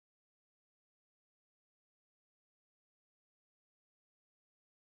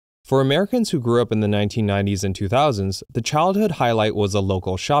For Americans who grew up in the 1990s and 2000s, the childhood highlight was a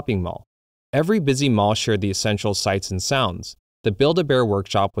local shopping mall. Every busy mall shared the essential sights and sounds: the Build-A-Bear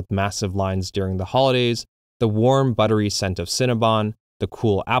workshop with massive lines during the holidays, the warm, buttery scent of Cinnabon, the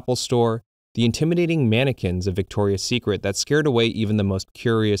cool Apple store, the intimidating mannequins of Victoria's Secret that scared away even the most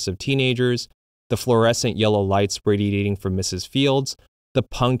curious of teenagers, the fluorescent yellow lights radiating from Mrs. Fields, the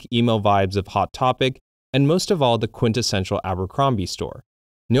punk emo vibes of Hot Topic, and most of all, the quintessential Abercrombie store.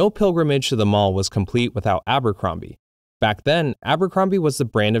 No pilgrimage to the mall was complete without Abercrombie. Back then, Abercrombie was the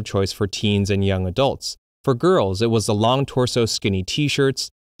brand of choice for teens and young adults. For girls, it was the long torso skinny t-shirts,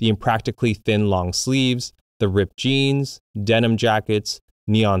 the impractically thin long sleeves, the ripped jeans, denim jackets,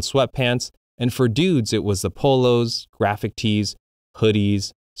 neon sweatpants, and for dudes, it was the polos, graphic tees,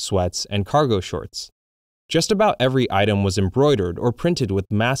 hoodies, sweats, and cargo shorts. Just about every item was embroidered or printed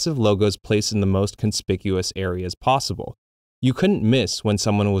with massive logos placed in the most conspicuous areas possible. You couldn't miss when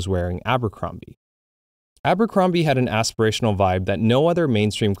someone was wearing Abercrombie. Abercrombie had an aspirational vibe that no other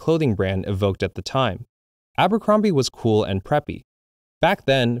mainstream clothing brand evoked at the time. Abercrombie was cool and preppy. Back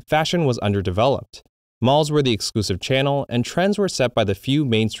then, fashion was underdeveloped. Malls were the exclusive channel, and trends were set by the few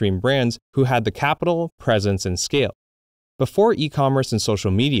mainstream brands who had the capital, presence, and scale. Before e-commerce and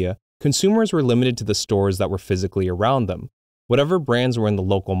social media, consumers were limited to the stores that were physically around them. Whatever brands were in the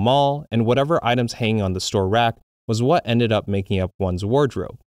local mall and whatever items hanging on the store rack was what ended up making up one's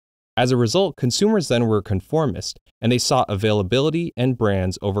wardrobe. As a result, consumers then were conformist, and they sought availability and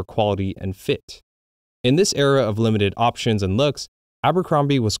brands over quality and fit. In this era of limited options and looks,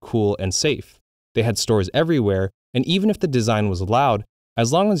 Abercrombie was cool and safe. They had stores everywhere, and even if the design was loud,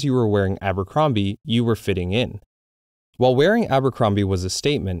 as long as you were wearing Abercrombie, you were fitting in. While wearing Abercrombie was a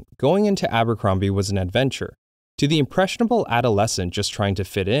statement, going into Abercrombie was an adventure. To the impressionable adolescent just trying to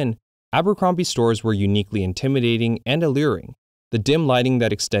fit in, Abercrombie stores were uniquely intimidating and alluring. The dim lighting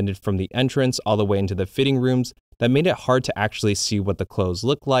that extended from the entrance all the way into the fitting rooms that made it hard to actually see what the clothes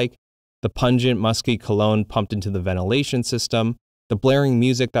looked like, the pungent, musky cologne pumped into the ventilation system, the blaring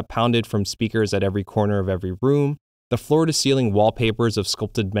music that pounded from speakers at every corner of every room, the floor-to-ceiling wallpapers of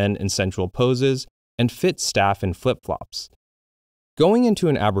sculpted men in sensual poses, and fit staff in flip-flops. Going into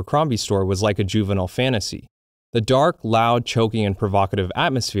an Abercrombie store was like a juvenile fantasy. The dark, loud, choking, and provocative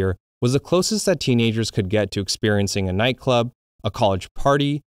atmosphere was the closest that teenagers could get to experiencing a nightclub, a college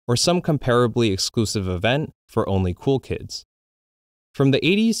party, or some comparably exclusive event for only cool kids. From the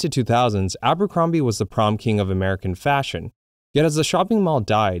 80s to 2000s, Abercrombie was the prom king of American fashion. Yet as the shopping mall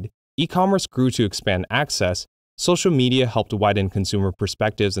died, e-commerce grew to expand access, social media helped widen consumer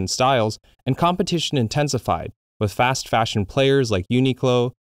perspectives and styles, and competition intensified, with fast fashion players like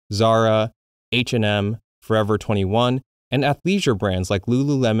Uniqlo, Zara, H&M, Forever 21, and athleisure brands like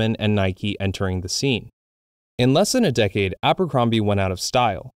Lululemon and Nike entering the scene. In less than a decade, Abercrombie went out of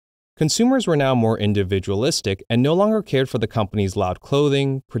style. Consumers were now more individualistic and no longer cared for the company's loud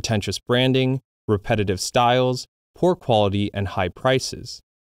clothing, pretentious branding, repetitive styles, poor quality, and high prices.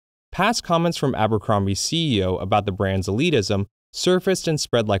 Past comments from Abercrombie's CEO about the brand's elitism surfaced and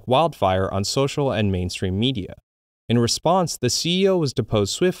spread like wildfire on social and mainstream media. In response, the CEO was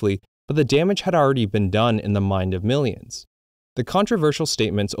deposed swiftly, but the damage had already been done in the mind of millions. The controversial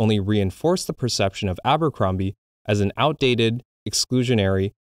statements only reinforced the perception of Abercrombie as an outdated,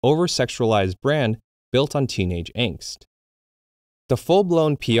 exclusionary, over-sexualized brand built on teenage angst. The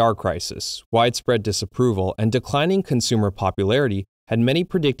full-blown PR crisis, widespread disapproval, and declining consumer popularity had many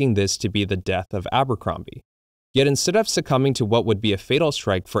predicting this to be the death of Abercrombie. Yet instead of succumbing to what would be a fatal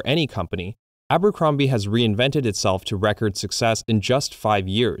strike for any company, Abercrombie has reinvented itself to record success in just 5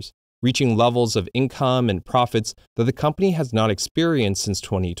 years, reaching levels of income and profits that the company has not experienced since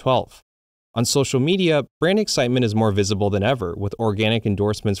 2012. On social media, brand excitement is more visible than ever, with organic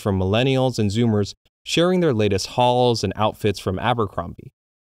endorsements from millennials and Zoomers sharing their latest hauls and outfits from Abercrombie.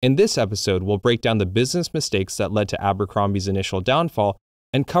 In this episode, we'll break down the business mistakes that led to Abercrombie's initial downfall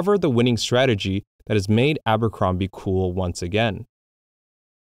and cover the winning strategy that has made Abercrombie cool once again.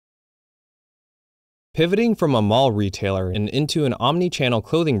 Pivoting from a mall retailer and into an omni-channel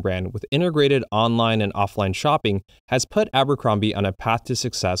clothing brand with integrated online and offline shopping has put Abercrombie on a path to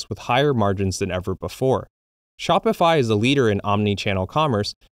success with higher margins than ever before. Shopify is a leader in omni-channel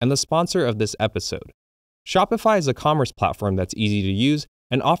commerce and the sponsor of this episode. Shopify is a commerce platform that's easy to use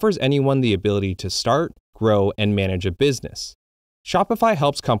and offers anyone the ability to start, grow, and manage a business. Shopify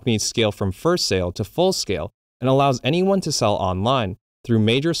helps companies scale from first sale to full scale and allows anyone to sell online through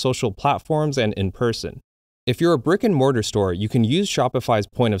major social platforms and in person. If you're a brick-and-mortar store, you can use Shopify's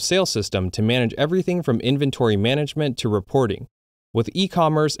point-of-sale system to manage everything from inventory management to reporting. With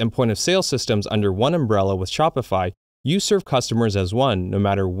e-commerce and point-of-sale systems under one umbrella with Shopify, You serve customers as one no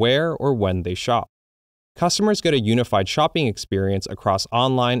matter where or when they shop. Customers get a unified shopping experience across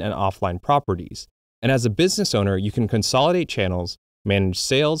online and offline properties, and as a business owner, you can consolidate channels, manage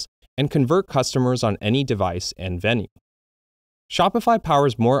sales, and convert customers on any device and venue. Shopify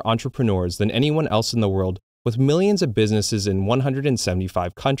powers more entrepreneurs than anyone else in the world with millions of businesses in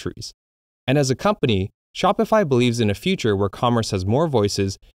 175 countries. And as a company, Shopify believes in a future where commerce has more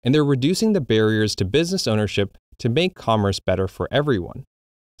voices, and they're reducing the barriers to business ownership to make commerce better for everyone.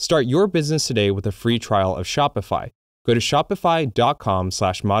 Start your business today with a free trial of Shopify. Go to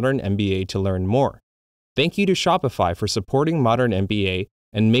shopify.com/modernmba to learn more. Thank you to Shopify for supporting Modern MBA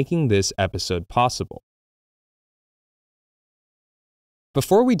and making this episode possible.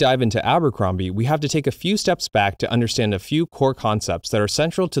 Before we dive into Abercrombie, we have to take a few steps back to understand a few core concepts that are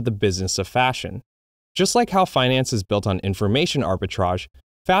central to the business of fashion. Just like how finance is built on information arbitrage,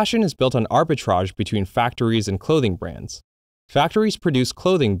 fashion is built on arbitrage between factories and clothing brands. Factories produce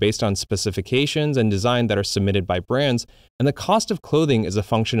clothing based on specifications and design that are submitted by brands, and the cost of clothing is a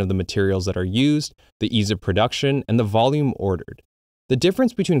function of the materials that are used, the ease of production, and the volume ordered. The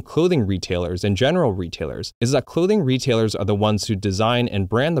difference between clothing retailers and general retailers is that clothing retailers are the ones who design and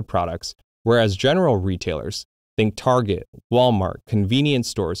brand the products, whereas general retailers, think Target, Walmart, convenience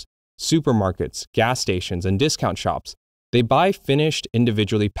stores, supermarkets, gas stations, and discount shops, they buy finished,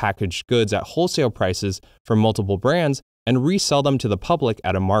 individually packaged goods at wholesale prices from multiple brands and resell them to the public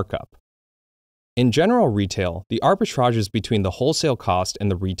at a markup. In general retail, the arbitrage is between the wholesale cost and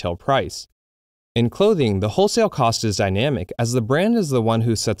the retail price. In clothing, the wholesale cost is dynamic as the brand is the one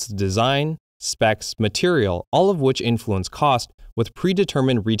who sets the design, specs, material, all of which influence cost with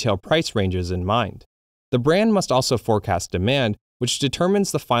predetermined retail price ranges in mind. The brand must also forecast demand, which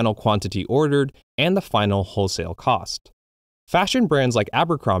determines the final quantity ordered and the final wholesale cost. Fashion brands like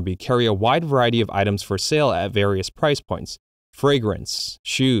Abercrombie carry a wide variety of items for sale at various price points: fragrance,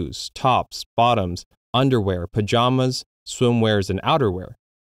 shoes, tops, bottoms, underwear, pajamas, swimwears, and outerwear.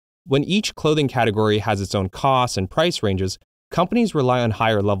 When each clothing category has its own costs and price ranges, companies rely on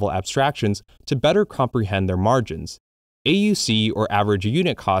higher-level abstractions to better comprehend their margins. AUC, or average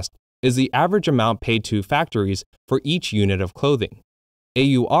unit cost, is the average amount paid to factories for each unit of clothing.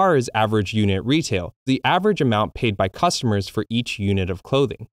 AUR is average unit retail, the average amount paid by customers for each unit of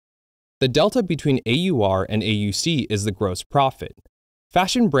clothing. The delta between AUR and AUC is the gross profit.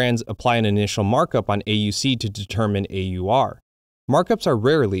 Fashion brands apply an initial markup on AUC to determine AUR. Markups are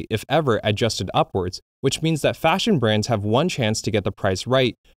rarely, if ever, adjusted upwards, which means that fashion brands have one chance to get the price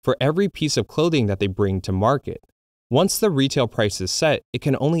right for every piece of clothing that they bring to market. Once the retail price is set, it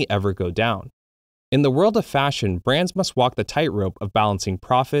can only ever go down. In the world of fashion, brands must walk the tightrope of balancing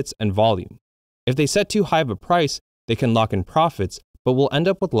profits and volume. If they set too high of a price, they can lock in profits, but will end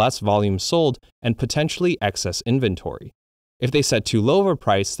up with less volume sold and potentially excess inventory. If they set too low of a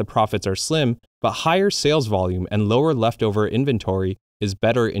price, the profits are slim, but higher sales volume and lower leftover inventory is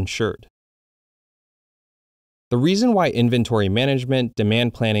better insured. The reason why inventory management,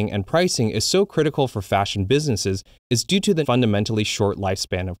 demand planning, and pricing is so critical for fashion businesses is due to the fundamentally short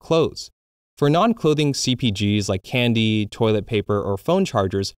lifespan of clothes. For non-clothing CPGs like candy, toilet paper, or phone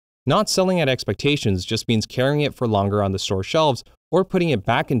chargers, not selling at expectations just means carrying it for longer on the store shelves or putting it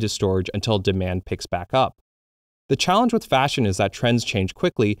back into storage until demand picks back up. The challenge with fashion is that trends change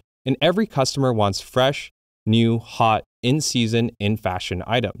quickly, and every customer wants fresh, new, hot, in-season, in-fashion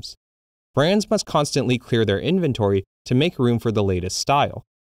items. Brands must constantly clear their inventory to make room for the latest style.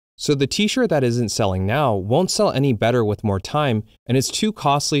 So the t-shirt that isn't selling now won't sell any better with more time, and is too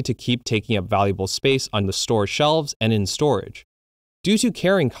costly to keep taking up valuable space on the store shelves and in storage. Due to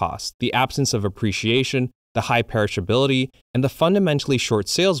carrying costs, the absence of appreciation, the high perishability, and the fundamentally short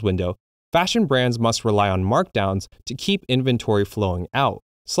sales window, fashion brands must rely on markdowns to keep inventory flowing out.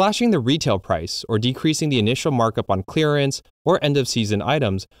 Slashing the retail price or decreasing the initial markup on clearance or end-of-season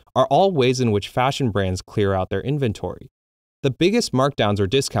items are all ways in which fashion brands clear out their inventory. The biggest markdowns or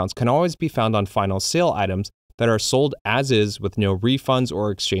discounts can always be found on final sale items that are sold as is with no refunds or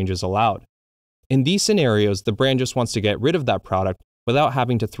exchanges allowed. In these scenarios, the brand just wants to get rid of that product without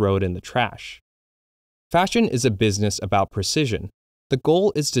having to throw it in the trash. Fashion is a business about precision. The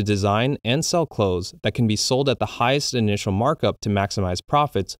goal is to design and sell clothes that can be sold at the highest initial markup to maximize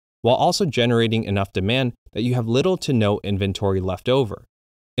profits, while also generating enough demand that you have little to no inventory left over.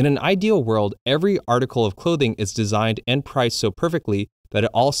 In an ideal world, every article of clothing is designed and priced so perfectly that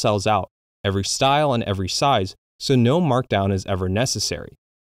it all sells out, every style and every size, so no markdown is ever necessary.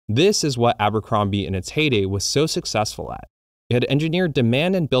 This is what Abercrombie in its heyday was so successful at. It had engineered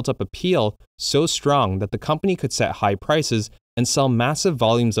demand and built up appeal so strong that the company could set high prices and sell massive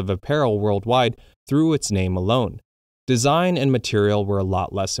volumes of apparel worldwide through its name alone. Design and material were a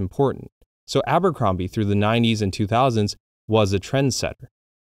lot less important, so Abercrombie through the 90s and 2000s was a trendsetter.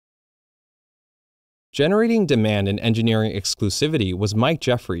 Generating demand and engineering exclusivity was Mike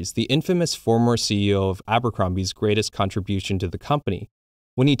Jeffries, the infamous former CEO of Abercrombie's greatest contribution to the company.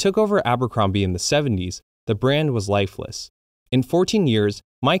 When he took over Abercrombie in the 70s, the brand was lifeless. In 14 years,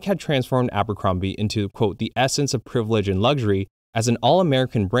 Mike had transformed Abercrombie into, quote, the essence of privilege and luxury as an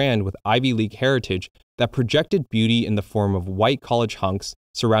all-American brand with Ivy League heritage that projected beauty in the form of white college hunks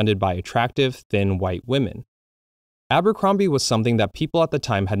surrounded by attractive, thin white women. Abercrombie was something that people at the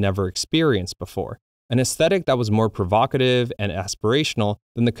time had never experienced before, an aesthetic that was more provocative and aspirational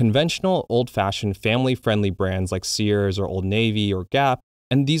than the conventional, old-fashioned, family-friendly brands like Sears or Old Navy or Gap,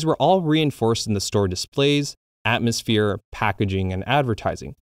 and these were all reinforced in the store displays, atmosphere, packaging, and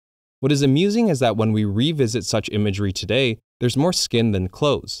advertising. What is amusing is that when we revisit such imagery today, there's more skin than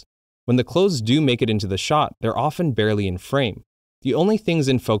clothes. When the clothes do make it into the shot, they're often barely in frame. The only things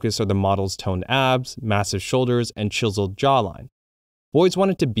in focus are the model's toned abs, massive shoulders, and chiseled jawline. Boys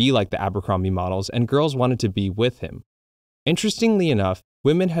wanted to be like the Abercrombie models, and girls wanted to be with him. Interestingly enough,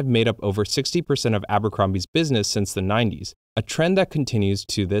 women have made up over 60% of Abercrombie's business since the 90s, a trend that continues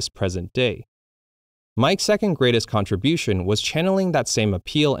to this present day. Mike's second greatest contribution was channeling that same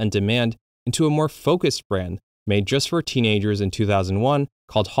appeal and demand into a more focused brand made just for teenagers in 2001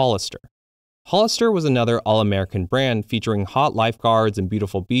 called Hollister. Hollister was another all-American brand featuring hot lifeguards and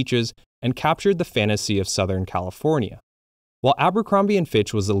beautiful beaches and captured the fantasy of Southern California. While Abercrombie &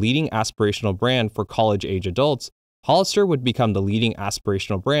 Fitch was the leading aspirational brand for college-age adults, Hollister would become the leading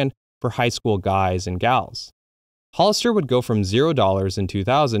aspirational brand for high school guys and gals. Hollister would go from $0 in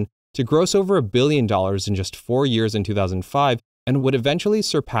 2000 to gross over $1 billion in just 4 years in 2005 and would eventually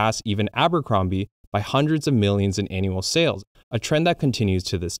surpass even Abercrombie by hundreds of millions in annual sales, a trend that continues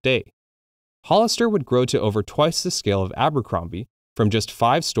to this day. Hollister would grow to over twice the scale of Abercrombie, from just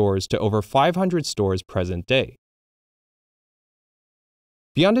 5 stores to over 500 stores present day.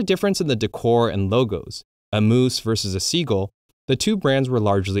 Beyond a difference in the decor and logos, a moose versus a seagull, the two brands were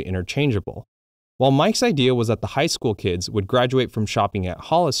largely interchangeable. While Mike's idea was that the high school kids would graduate from shopping at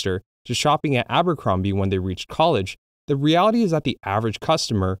Hollister to shopping at Abercrombie when they reached college, the reality is that the average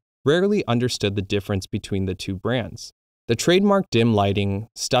customer rarely understood the difference between the two brands. The trademark dim lighting,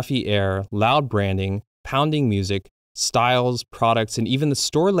 stuffy air, loud branding, pounding music, styles, products, and even the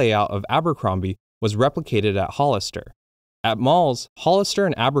store layout of Abercrombie was replicated at Hollister. At malls, Hollister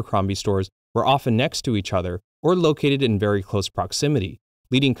and Abercrombie stores were often next to each other or located in very close proximity,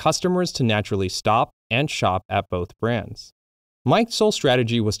 leading customers to naturally stop and shop at both brands. Mike's sole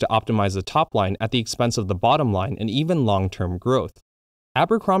strategy was to optimize the top line at the expense of the bottom line and even long-term growth.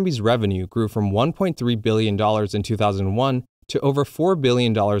 Abercrombie's revenue grew from $1.3 billion in 2001 to over $4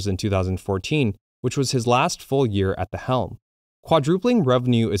 billion in 2014, which was his last full year at the helm. Quadrupling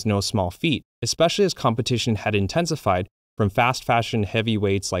revenue is no small feat, especially as competition had intensified from fast fashion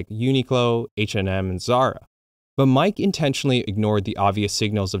heavyweights like Uniqlo, H&M, and Zara. But Mike intentionally ignored the obvious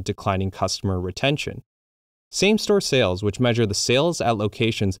signals of declining customer retention. Same-store sales, which measure the sales at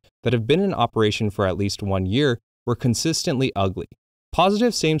locations that have been in operation for at least 1 year, were consistently ugly.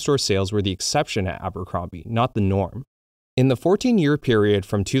 Positive same-store sales were the exception at Abercrombie, not the norm. In the 14-year period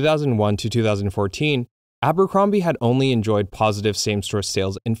from 2001 to 2014, Abercrombie had only enjoyed positive same-store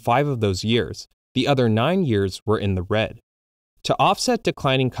sales in 5 of those years. The other 9 years were in the red. To offset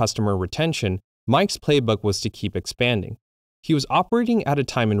declining customer retention, Mike's playbook was to keep expanding. He was operating at a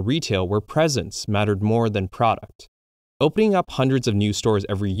time in retail where presence mattered more than product. Opening up hundreds of new stores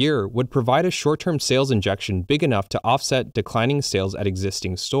every year would provide a short-term sales injection big enough to offset declining sales at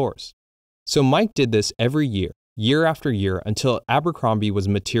existing stores. So Mike did this every year, year after year, until Abercrombie was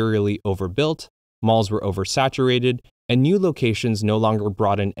materially overbuilt, malls were oversaturated, and new locations no longer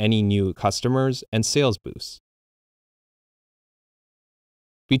brought in any new customers and sales boosts.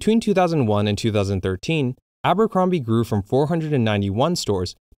 Between 2001 and 2013, Abercrombie grew from 491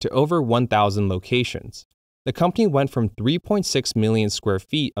 stores to over 1,000 locations. The company went from 3.6 million square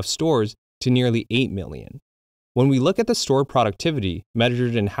feet of stores to nearly 8 million. When we look at the store productivity,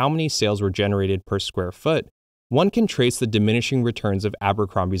 measured in how many sales were generated per square foot, one can trace the diminishing returns of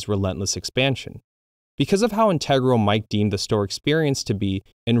Abercrombie's relentless expansion. Because of how integral Mike deemed the store experience to be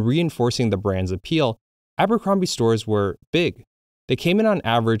in reinforcing the brand's appeal, Abercrombie stores were big. They came in on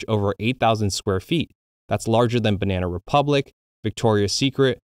average over 8,000 square feet. That's larger than Banana Republic, Victoria's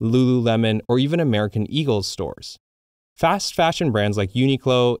Secret, Lululemon, or even American Eagle's stores. Fast fashion brands like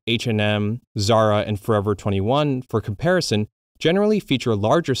Uniqlo, H&M, Zara, and Forever 21, for comparison, generally feature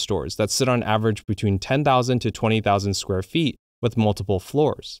larger stores that sit on average between 10,000 to 20,000 square feet with multiple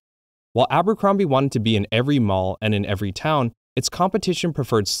floors. While Abercrombie wanted to be in every mall and in every town, its competition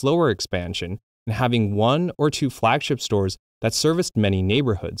preferred slower expansion and having 1 or 2 flagship stores that serviced many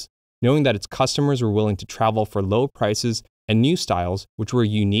neighborhoods, knowing that its customers were willing to travel for low prices and new styles which were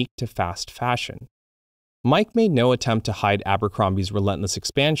unique to fast fashion. Mike made no attempt to hide Abercrombie's relentless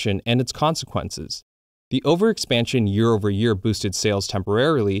expansion and its consequences. The overexpansion year over year boosted sales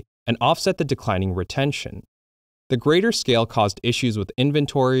temporarily and offset the declining retention. The greater scale caused issues with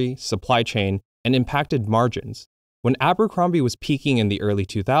inventory, supply chain, and impacted margins. When Abercrombie was peaking in the early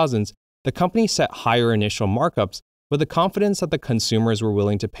 2000s, the company set higher initial markups with the confidence that the consumers were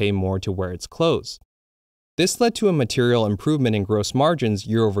willing to pay more to wear its clothes. This led to a material improvement in gross margins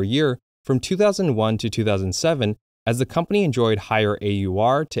year over year from 2001 to 2007 as the company enjoyed higher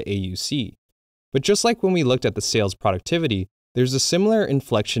AUR to AUC. But just like when we looked at the sales productivity, there's a similar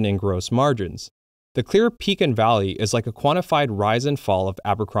inflection in gross margins. The clear peak and valley is like a quantified rise and fall of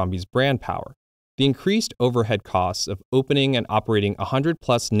Abercrombie's brand power. The increased overhead costs of opening and operating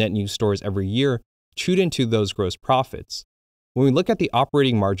 100+ net new stores every year chewed into those gross profits. When we look at the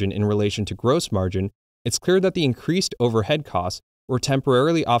operating margin in relation to gross margin, it's clear that the increased overhead costs were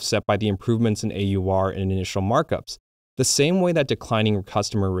temporarily offset by the improvements in AUR and initial markups, the same way that declining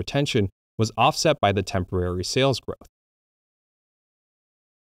customer retention was offset by the temporary sales growth.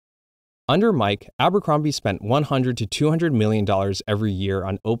 Under Mike, Abercrombie spent $100 to $200 million every year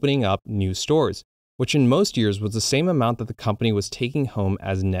on opening up new stores, which in most years was the same amount that the company was taking home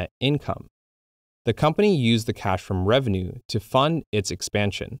as net income. The company used the cash from revenue to fund its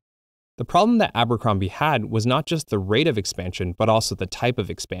expansion. The problem that Abercrombie had was not just the rate of expansion, but also the type of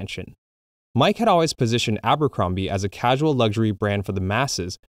expansion. Mike had always positioned Abercrombie as a casual luxury brand for the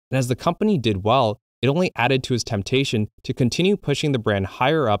masses, and as the company did well, it only added to his temptation to continue pushing the brand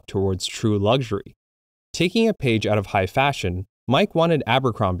higher up towards true luxury. Taking a page out of high fashion, Mike wanted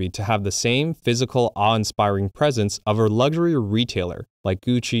Abercrombie to have the same physical, awe-inspiring presence of a luxury retailer like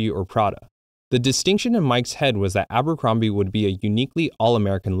Gucci or Prada. The distinction in Mike's head was that Abercrombie would be a uniquely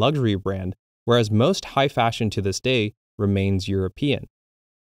all-American luxury brand, whereas most high fashion to this day remains European.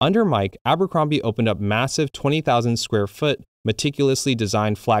 Under Mike, Abercrombie opened up massive 20,000 square foot, meticulously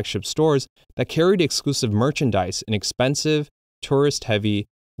designed flagship stores that carried exclusive merchandise in expensive, tourist-heavy,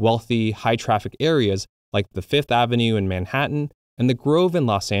 wealthy, high-traffic areas like the Fifth Avenue in Manhattan and the Grove in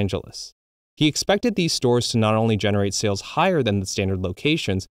Los Angeles. He expected these stores to not only generate sales higher than the standard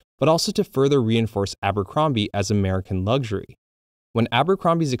locations, but also to further reinforce Abercrombie as American luxury. When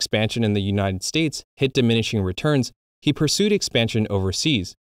Abercrombie's expansion in the United States hit diminishing returns, he pursued expansion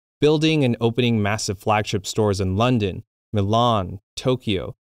overseas, building and opening massive flagship stores in London, Milan,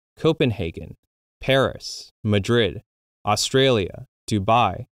 Tokyo, Copenhagen, Paris, Madrid, Australia,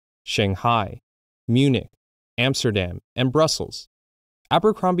 Dubai, Shanghai, Munich, Amsterdam, and Brussels.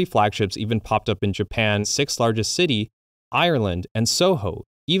 Abercrombie flagships even popped up in Japan's 6th largest city, Ireland, and Soho,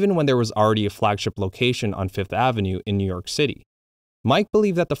 even when there was already a flagship location on Fifth Avenue in New York City. Mike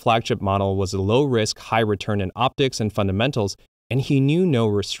believed that the flagship model was a low-risk, high-return in optics and fundamentals, and he knew no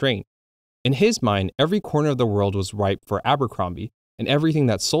restraint. In his mind, every corner of the world was ripe for Abercrombie, and everything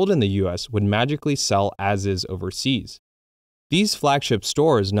that sold in the US would magically sell as is overseas. These flagship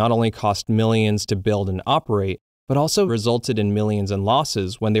stores not only cost millions to build and operate, but also resulted in millions in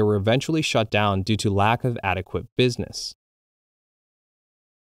losses when they were eventually shut down due to lack of adequate business.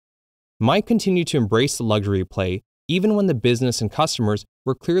 Mike continued to embrace the luxury play even when the business and customers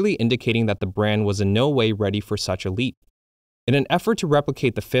were clearly indicating that the brand was in no way ready for such a leap. In an effort to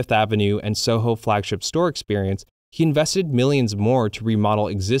replicate the Fifth Avenue and Soho flagship store experience, he invested millions more to remodel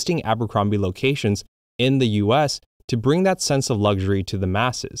existing Abercrombie locations in the US to bring that sense of luxury to the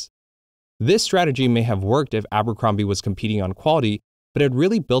masses. This strategy may have worked if Abercrombie was competing on quality, but had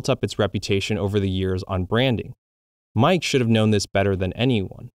really built up its reputation over the years on branding. Mike should have known this better than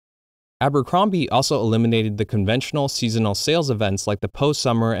anyone. Abercrombie also eliminated the conventional seasonal sales events like the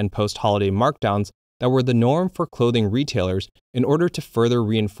post-summer and post-holiday markdowns that were the norm for clothing retailers in order to further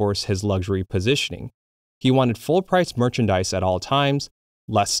reinforce his luxury positioning. He wanted full-price merchandise at all times,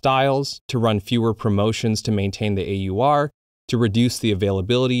 less styles, to run fewer promotions to maintain the AUR, to reduce the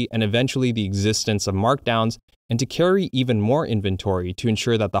availability and eventually the existence of markdowns, and to carry even more inventory to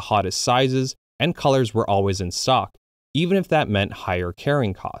ensure that the hottest sizes and colors were always in stock, even if that meant higher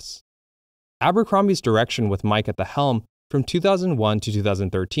carrying costs. Abercrombie's direction with Mike at the helm from 2001 to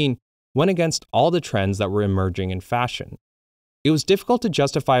 2013 went against all the trends that were emerging in fashion. It was difficult to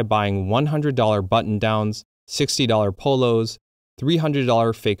justify buying $100 button-downs, $60 polos,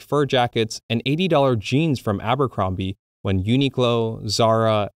 $300 fake fur jackets, and $80 jeans from Abercrombie when Uniqlo,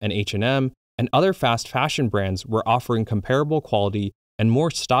 Zara, and H&M and other fast fashion brands were offering comparable quality and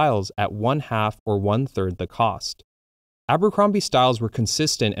more styles at 1/2 or 1/3 the cost. Abercrombie styles were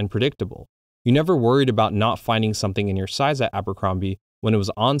consistent and predictable. You never worried about not finding something in your size at Abercrombie when it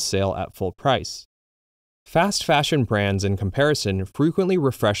was on sale at full price. Fast fashion brands, in comparison, frequently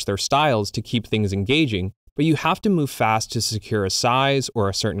refresh their styles to keep things engaging, but you have to move fast to secure a size or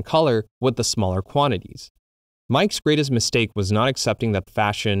a certain color with the smaller quantities. Mike's greatest mistake was not accepting that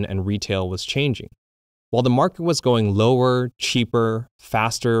fashion and retail was changing. While the market was going lower, cheaper,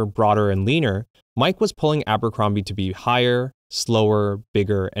 faster, broader, and leaner, Mike was pulling Abercrombie to be higher, slower,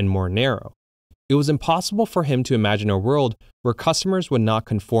 bigger, and more narrow. It was impossible for him to imagine a world where customers would not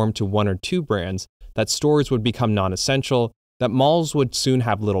conform to one or two brands, that stores would become non-essential, that malls would soon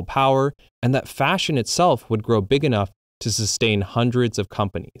have little power, and that fashion itself would grow big enough to sustain hundreds of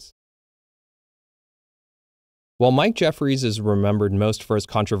companies. While Mike Jeffries is remembered most for his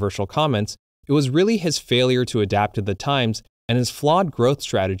controversial comments, it was really his failure to adapt to the times and his flawed growth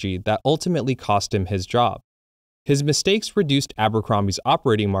strategy that ultimately cost him his job. His mistakes reduced Abercrombie's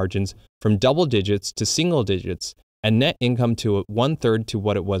operating margins from double digits to single digits and net income to 1/3 to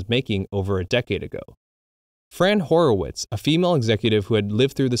what it was making over a decade ago. Fran Horowitz, a female executive who had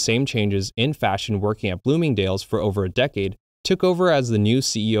lived through the same changes in fashion working at Bloomingdale's for over a decade, took over as the new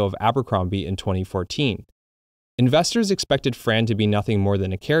CEO of Abercrombie in 2014. Investors expected Fran to be nothing more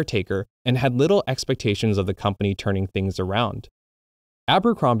than a caretaker and had little expectations of the company turning things around.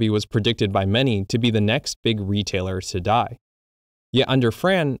 Abercrombie was predicted by many to be the next big retailer to die. Yet under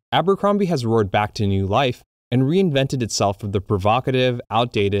Fran, Abercrombie has roared back to new life and reinvented itself from the provocative,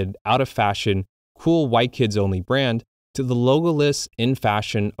 outdated, out-of-fashion, cool white kids-only brand to the logoless,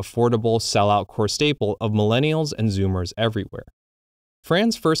 in-fashion, affordable, sellout core staple of millennials and Zoomers everywhere.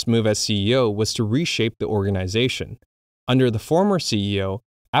 Fran's first move as CEO was to reshape the organization. Under the former CEO,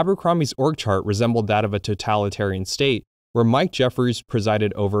 Abercrombie's org chart resembled that of a totalitarian state, where Mike Jeffries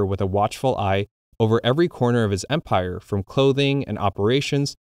presided over with a watchful eye over every corner of his empire, from clothing and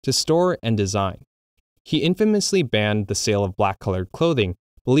operations to store and design. He infamously banned the sale of black-colored clothing,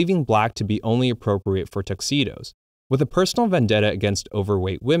 believing black to be only appropriate for tuxedos. With a personal vendetta against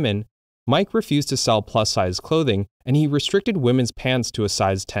overweight women, Mike refused to sell plus-size clothing, and he restricted women's pants to a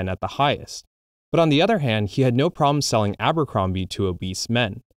size 10 at the highest. But on the other hand, he had no problem selling Abercrombie to obese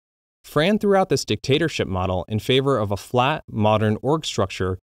men. Fran threw out this dictatorship model in favor of a flat, modern org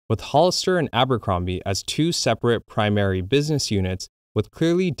structure with Hollister and Abercrombie as two separate primary business units with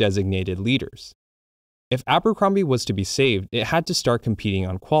clearly designated leaders. If Abercrombie was to be saved, it had to start competing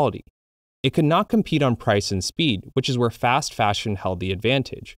on quality. It could not compete on price and speed, which is where fast fashion held the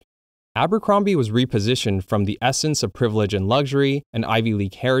advantage. Abercrombie was repositioned from the essence of privilege and luxury and Ivy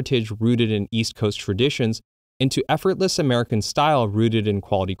League heritage rooted in East Coast traditions into effortless American style rooted in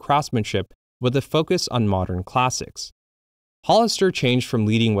quality craftsmanship with a focus on modern classics. Hollister changed from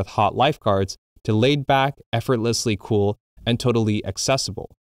leading with hot lifeguards to laid back, effortlessly cool, and totally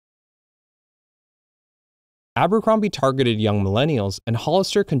accessible. Abercrombie targeted young millennials, and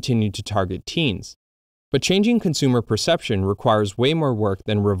Hollister continued to target teens. But changing consumer perception requires way more work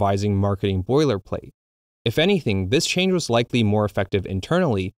than revising marketing boilerplate. If anything, this change was likely more effective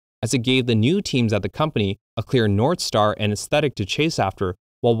internally, as it gave the new teams at the company a clear North Star and aesthetic to chase after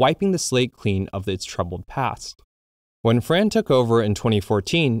while wiping the slate clean of its troubled past. When Fran took over in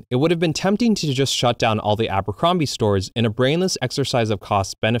 2014, it would have been tempting to just shut down all the Abercrombie stores in a brainless exercise of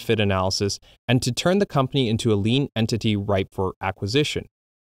cost-benefit analysis and to turn the company into a lean entity ripe for acquisition.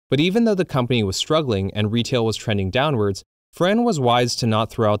 But even though the company was struggling and retail was trending downwards, Fran was wise to not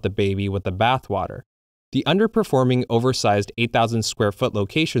throw out the baby with the bathwater. The underperforming, oversized 8,000 square foot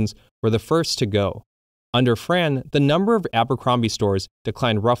locations were the first to go. Under Fran, the number of Abercrombie stores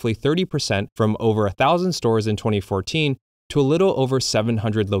declined roughly 30% from over 1,000 stores in 2014 to a little over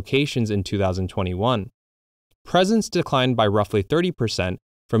 700 locations in 2021. Presence declined by roughly 30%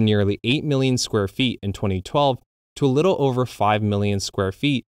 from nearly 8 million square feet in 2012 to a little over 5 million square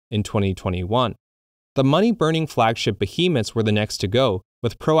feet in 2021. The money-burning flagship behemoths were the next to go,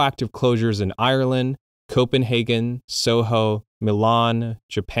 with proactive closures in Ireland, Copenhagen, Soho, Milan,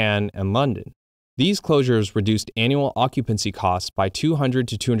 Japan, and London. These closures reduced annual occupancy costs by $200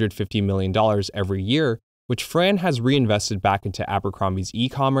 to $250 million every year, which Fran has reinvested back into Abercrombie's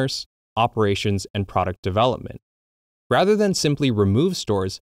e-commerce, operations, and product development. Rather than simply remove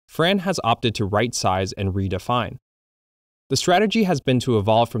stores, Fran has opted to right-size and redefine. The strategy has been to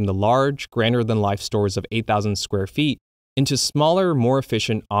evolve from the large, grander-than-life stores of 8,000 square feet into smaller, more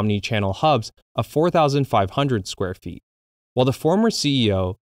efficient omni-channel hubs of 4,500 square feet. While the former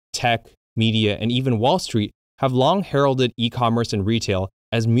CEO, tech, media, and even Wall Street have long heralded e-commerce and retail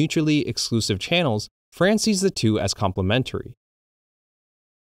as mutually exclusive channels, Fran sees the two as complementary.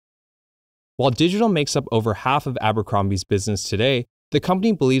 While digital makes up over half of Abercrombie's business today, the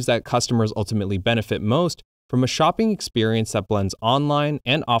company believes that customers ultimately benefit most from a shopping experience that blends online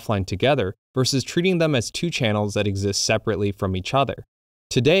and offline together versus treating them as two channels that exist separately from each other.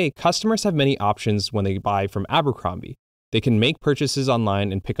 Today, customers have many options when they buy from Abercrombie. They can make purchases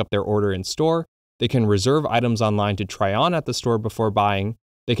online and pick up their order in store. They can reserve items online to try on at the store before buying.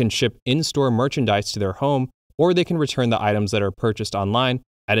 They can ship in-store merchandise to their home, or they can return the items that are purchased online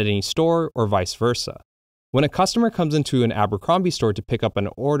at any store or vice versa. When a customer comes into an Abercrombie store to pick up an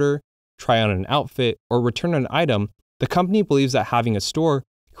order, try on an outfit, or return an item, the company believes that having a store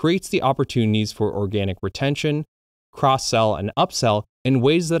creates the opportunities for organic retention, cross-sell, and upsell in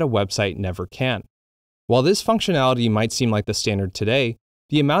ways that a website never can. While this functionality might seem like the standard today,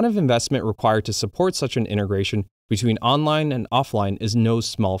 the amount of investment required to support such an integration between online and offline is no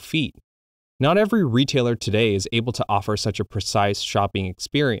small feat. Not every retailer today is able to offer such a precise shopping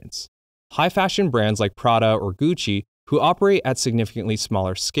experience. High-fashion brands like Prada or Gucci, who operate at significantly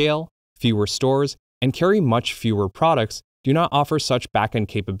smaller scale, fewer stores, and carry much fewer products, do not offer such back-end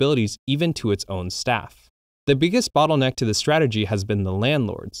capabilities even to its own staff. The biggest bottleneck to this strategy has been the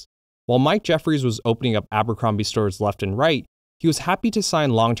landlords. While Mike Jeffries was opening up Abercrombie stores left and right, he was happy to sign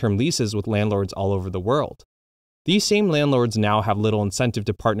long-term leases with landlords all over the world. These same landlords now have little incentive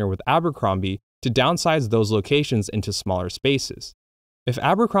to partner with Abercrombie to downsize those locations into smaller spaces. If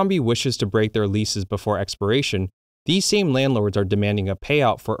Abercrombie wishes to break their leases before expiration, these same landlords are demanding a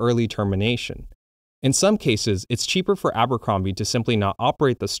payout for early termination. In some cases, it's cheaper for Abercrombie to simply not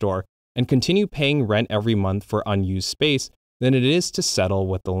operate the store and continue paying rent every month for unused space than it is to settle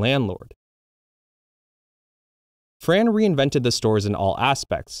with the landlord. Fran reinvented the stores in all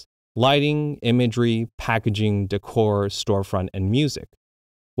aspects: lighting, imagery, packaging, decor, storefront, and music.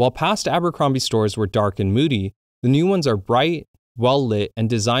 While past Abercrombie stores were dark and moody, the new ones are bright, well-lit, and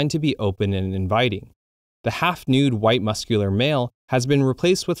designed to be open and inviting. The half-nude white muscular male has been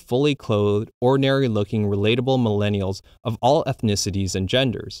replaced with fully clothed, ordinary-looking, relatable millennials of all ethnicities and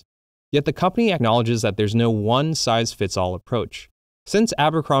genders. Yet the company acknowledges that there's no one-size-fits-all approach. Since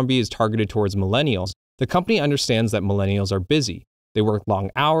Abercrombie is targeted towards millennials, the company understands that millennials are busy. They work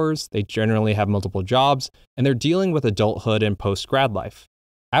long hours, they generally have multiple jobs, and they're dealing with adulthood and post-grad life.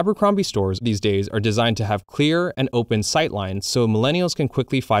 Abercrombie stores these days are designed to have clear and open sightlines so millennials can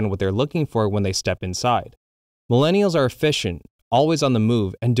quickly find what they're looking for when they step inside. Millennials are efficient, always on the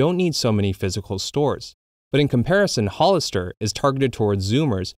move, and don't need so many physical stores. But in comparison, Hollister is targeted towards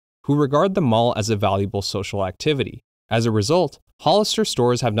Zoomers who regard the mall as a valuable social activity. As a result, Hollister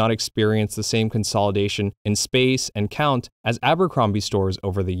stores have not experienced the same consolidation in space and count as Abercrombie stores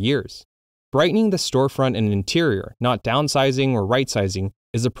over the years. Brightening the storefront and interior, not downsizing or right-sizing,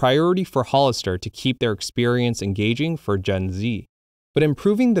 is a priority for Hollister to keep their experience engaging for Gen Z. But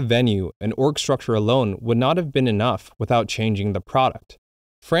improving the venue and org structure alone would not have been enough without changing the product.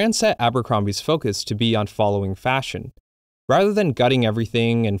 Fran set Abercrombie's focus to be on following fashion. Rather than gutting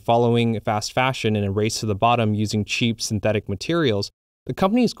everything and following fast fashion in a race to the bottom using cheap synthetic materials, the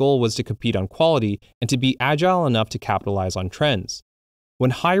company's goal was to compete on quality and to be agile enough to capitalize on trends. When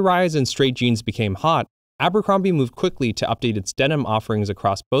high-rise and straight jeans became hot, Abercrombie moved quickly to update its denim offerings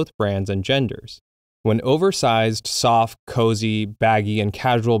across both brands and genders. When oversized, soft, cozy, baggy, and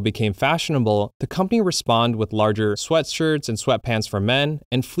casual became fashionable, the company responded with larger sweatshirts and sweatpants for men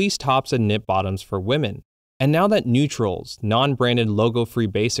and fleece tops and knit bottoms for women. And now that neutrals, non-branded logo-free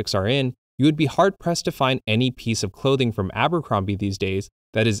basics are in, you would be hard-pressed to find any piece of clothing from Abercrombie these days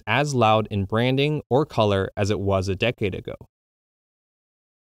that is as loud in branding or color as it was a decade ago.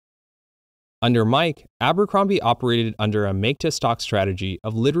 Under Mike, Abercrombie operated under a make-to-stock strategy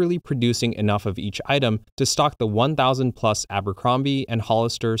of literally producing enough of each item to stock the 1,000-plus Abercrombie and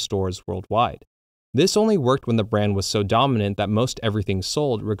Hollister stores worldwide. This only worked when the brand was so dominant that most everything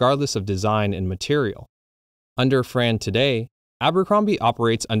sold regardless of design and material. Under Fran today, Abercrombie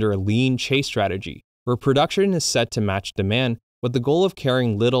operates under a lean chase strategy, where production is set to match demand with the goal of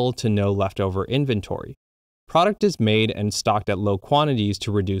carrying little to no leftover inventory. Product is made and stocked at low quantities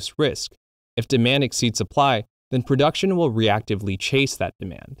to reduce risk. If demand exceeds supply, then production will reactively chase that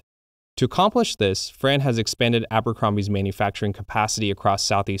demand. To accomplish this, Fran has expanded Abercrombie's manufacturing capacity across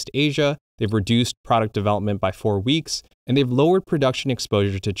Southeast Asia, they've reduced product development by 4 weeks, and they've lowered production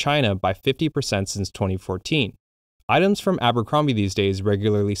exposure to China by 50% since 2014. Items from Abercrombie these days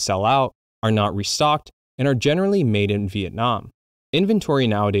regularly sell out, are not restocked, and are generally made in Vietnam. Inventory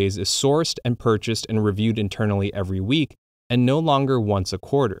nowadays is sourced and purchased and reviewed internally every week, and no longer once a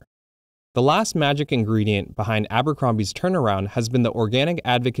quarter. The last magic ingredient behind Abercrombie's turnaround has been the organic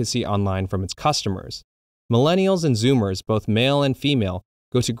advocacy online from its customers. Millennials and Zoomers, both male and female,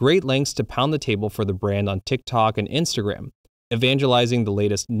 go to great lengths to pound the table for the brand on TikTok and Instagram, evangelizing the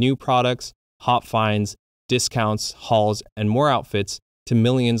latest new products, hot finds, discounts, hauls, and more outfits to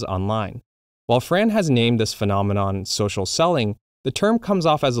millions online. While Fran has named this phenomenon social selling, the term comes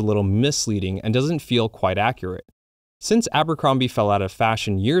off as a little misleading and doesn't feel quite accurate. Since Abercrombie fell out of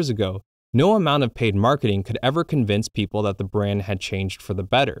fashion years ago, no amount of paid marketing could ever convince people that the brand had changed for the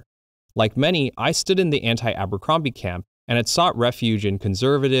better. Like many, I stood in the anti-Abercrombie camp and had sought refuge in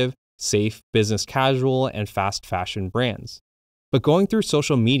conservative, safe, business casual, and fast fashion brands. But going through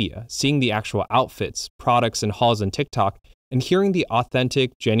social media, seeing the actual outfits, products, and hauls on TikTok, and hearing the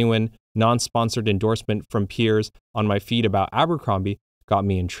authentic, genuine, non-sponsored endorsement from peers on my feed about Abercrombie got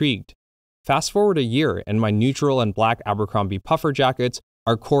me intrigued. Fast forward a year, and my neutral and black Abercrombie puffer jackets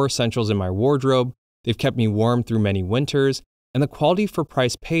are core essentials in my wardrobe. They've kept me warm through many winters, and the quality for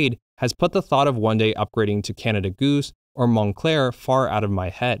price paid has put the thought of one day upgrading to Canada Goose or Montclair far out of my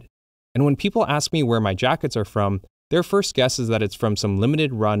head. And when people ask me where my jackets are from, their first guess is that it's from some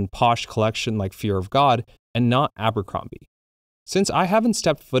limited-run posh collection like Fear of God and not Abercrombie. Since I haven't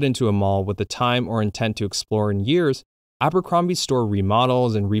stepped foot into a mall with the time or intent to explore in years, Abercrombie's store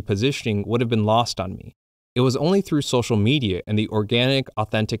remodels and repositioning would have been lost on me. It was only through social media and the organic,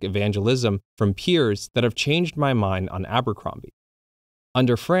 authentic evangelism from peers that have changed my mind on Abercrombie.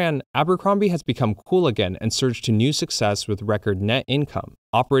 Under Fran, Abercrombie has become cool again and surged to new success with record net income,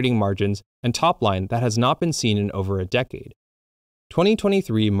 operating margins, and top line that has not been seen in over a decade.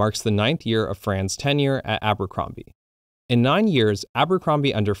 2023 marks the 9th year of Fran's tenure at Abercrombie. In 9 years,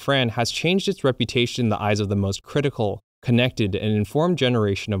 Abercrombie under Fran has changed its reputation in the eyes of the most critical, connected, and informed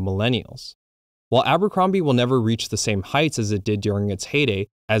generation of millennials. While Abercrombie will never reach the same heights as it did during its heyday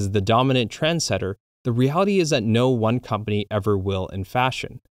as the dominant trendsetter, the reality is that no one company ever will in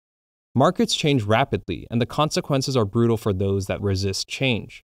fashion. Markets change rapidly, and the consequences are brutal for those that resist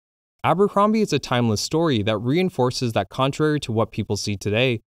change. Abercrombie is a timeless story that reinforces that contrary to what people see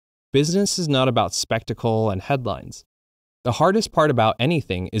today, business is not about spectacle and headlines. The hardest part about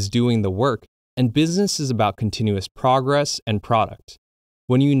anything is doing the work, and business is about continuous progress and product.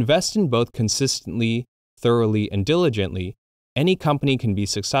 When you invest in both consistently, thoroughly, and diligently, any company can be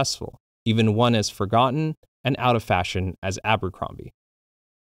successful, even one as forgotten and out of fashion as Abercrombie.